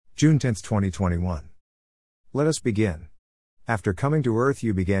June 10, 2021. Let us begin. After coming to Earth,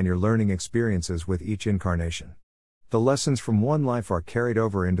 you began your learning experiences with each incarnation. The lessons from one life are carried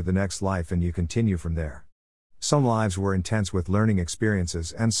over into the next life and you continue from there. Some lives were intense with learning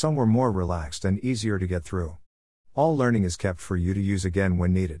experiences and some were more relaxed and easier to get through. All learning is kept for you to use again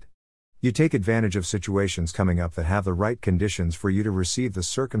when needed. You take advantage of situations coming up that have the right conditions for you to receive the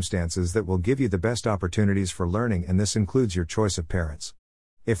circumstances that will give you the best opportunities for learning, and this includes your choice of parents.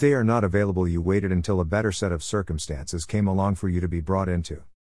 If they are not available, you waited until a better set of circumstances came along for you to be brought into.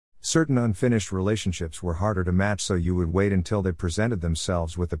 Certain unfinished relationships were harder to match, so you would wait until they presented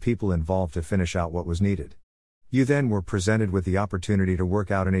themselves with the people involved to finish out what was needed. You then were presented with the opportunity to work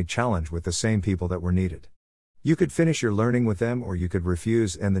out any challenge with the same people that were needed. You could finish your learning with them or you could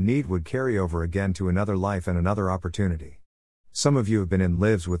refuse, and the need would carry over again to another life and another opportunity. Some of you have been in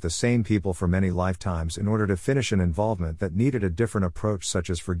lives with the same people for many lifetimes in order to finish an involvement that needed a different approach, such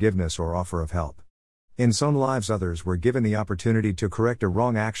as forgiveness or offer of help. In some lives, others were given the opportunity to correct a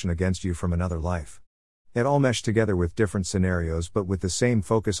wrong action against you from another life. It all meshed together with different scenarios but with the same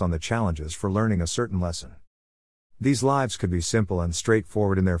focus on the challenges for learning a certain lesson. These lives could be simple and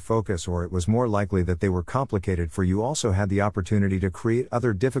straightforward in their focus, or it was more likely that they were complicated, for you also had the opportunity to create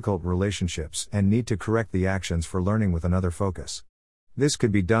other difficult relationships and need to correct the actions for learning with another focus. This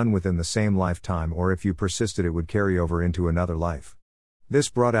could be done within the same lifetime, or if you persisted, it would carry over into another life. This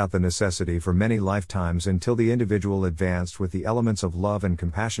brought out the necessity for many lifetimes until the individual advanced with the elements of love and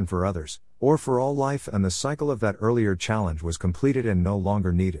compassion for others, or for all life, and the cycle of that earlier challenge was completed and no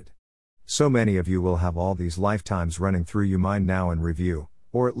longer needed. So many of you will have all these lifetimes running through your mind now in review,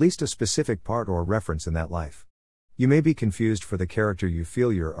 or at least a specific part or reference in that life. You may be confused, for the character you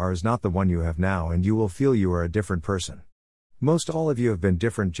feel you are is not the one you have now, and you will feel you are a different person. Most all of you have been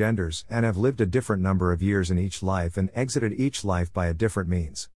different genders and have lived a different number of years in each life and exited each life by a different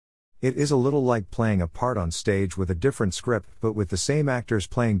means. It is a little like playing a part on stage with a different script, but with the same actors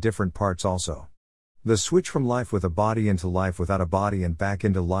playing different parts also. The switch from life with a body into life without a body and back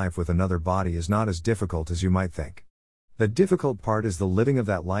into life with another body is not as difficult as you might think. The difficult part is the living of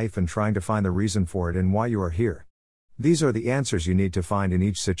that life and trying to find the reason for it and why you are here. These are the answers you need to find in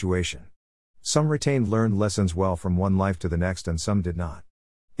each situation. Some retained learned lessons well from one life to the next and some did not.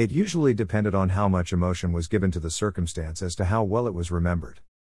 It usually depended on how much emotion was given to the circumstance as to how well it was remembered.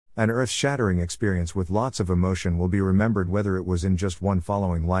 An earth-shattering experience with lots of emotion will be remembered whether it was in just one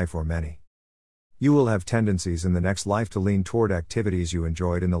following life or many. You will have tendencies in the next life to lean toward activities you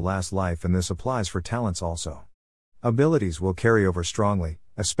enjoyed in the last life, and this applies for talents also. Abilities will carry over strongly,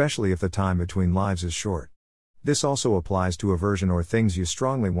 especially if the time between lives is short. This also applies to aversion or things you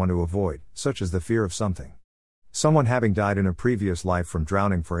strongly want to avoid, such as the fear of something. Someone having died in a previous life from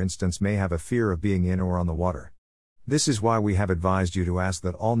drowning, for instance, may have a fear of being in or on the water. This is why we have advised you to ask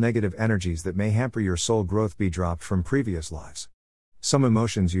that all negative energies that may hamper your soul growth be dropped from previous lives. Some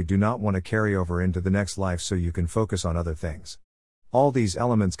emotions you do not want to carry over into the next life so you can focus on other things. All these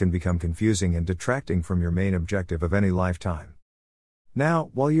elements can become confusing and detracting from your main objective of any lifetime. Now,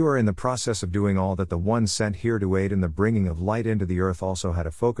 while you are in the process of doing all that, the one sent here to aid in the bringing of light into the earth also had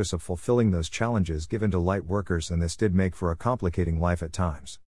a focus of fulfilling those challenges given to light workers, and this did make for a complicating life at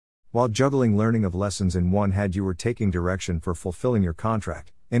times. While juggling learning of lessons in one hand, you were taking direction for fulfilling your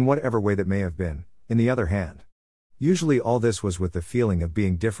contract, in whatever way that may have been, in the other hand. Usually all this was with the feeling of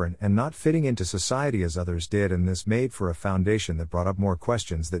being different and not fitting into society as others did, and this made for a foundation that brought up more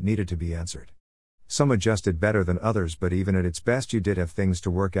questions that needed to be answered. Some adjusted better than others, but even at its best you did have things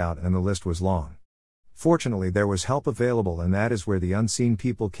to work out and the list was long. Fortunately there was help available, and that is where the unseen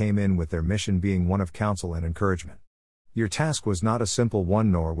people came in, with their mission being one of counsel and encouragement. Your task was not a simple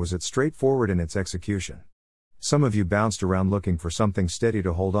one, nor was it straightforward in its execution. Some of you bounced around looking for something steady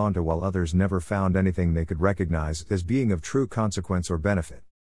to hold on to, while others never found anything they could recognize as being of true consequence or benefit.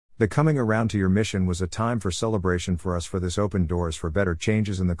 The coming around to your mission was a time for celebration for us, for this opened doors for better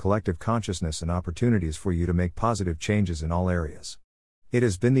changes in the collective consciousness and opportunities for you to make positive changes in all areas. It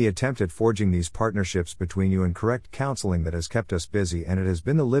has been the attempt at forging these partnerships between you and correct counseling that has kept us busy, and it has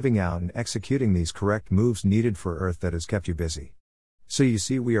been the living out and executing these correct moves needed for Earth that has kept you busy. So you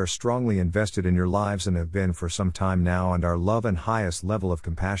see, we are strongly invested in your lives and have been for some time now, and our love and highest level of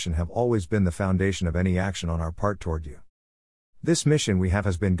compassion have always been the foundation of any action on our part toward you. This mission we have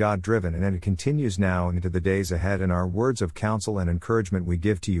has been God-driven, and it continues now into the days ahead, and our words of counsel and encouragement we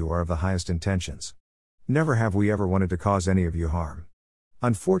give to you are of the highest intentions. Never have we ever wanted to cause any of you harm.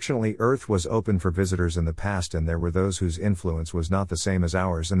 Unfortunately, Earth was open for visitors in the past, and there were those whose influence was not the same as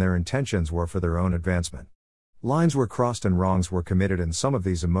ours, and their intentions were for their own advancement. Lines were crossed and wrongs were committed, and some of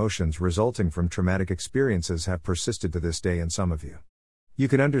these emotions resulting from traumatic experiences have persisted to this day in some of you. You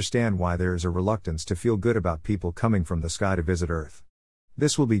can understand why there is a reluctance to feel good about people coming from the sky to visit Earth.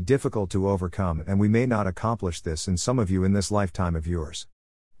 This will be difficult to overcome, and we may not accomplish this in some of you in this lifetime of yours.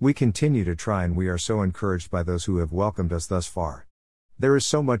 We continue to try, and we are so encouraged by those who have welcomed us thus far. There is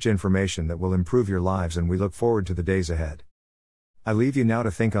so much information that will improve your lives, and we look forward to the days ahead. I leave you now to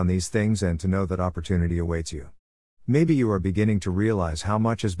think on these things and to know that opportunity awaits you. Maybe you are beginning to realize how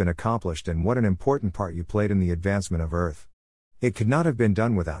much has been accomplished and what an important part you played in the advancement of Earth. It could not have been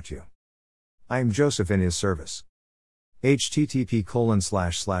done without you. I am Joseph in his service.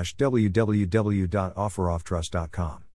 http://www.offerofftrust.com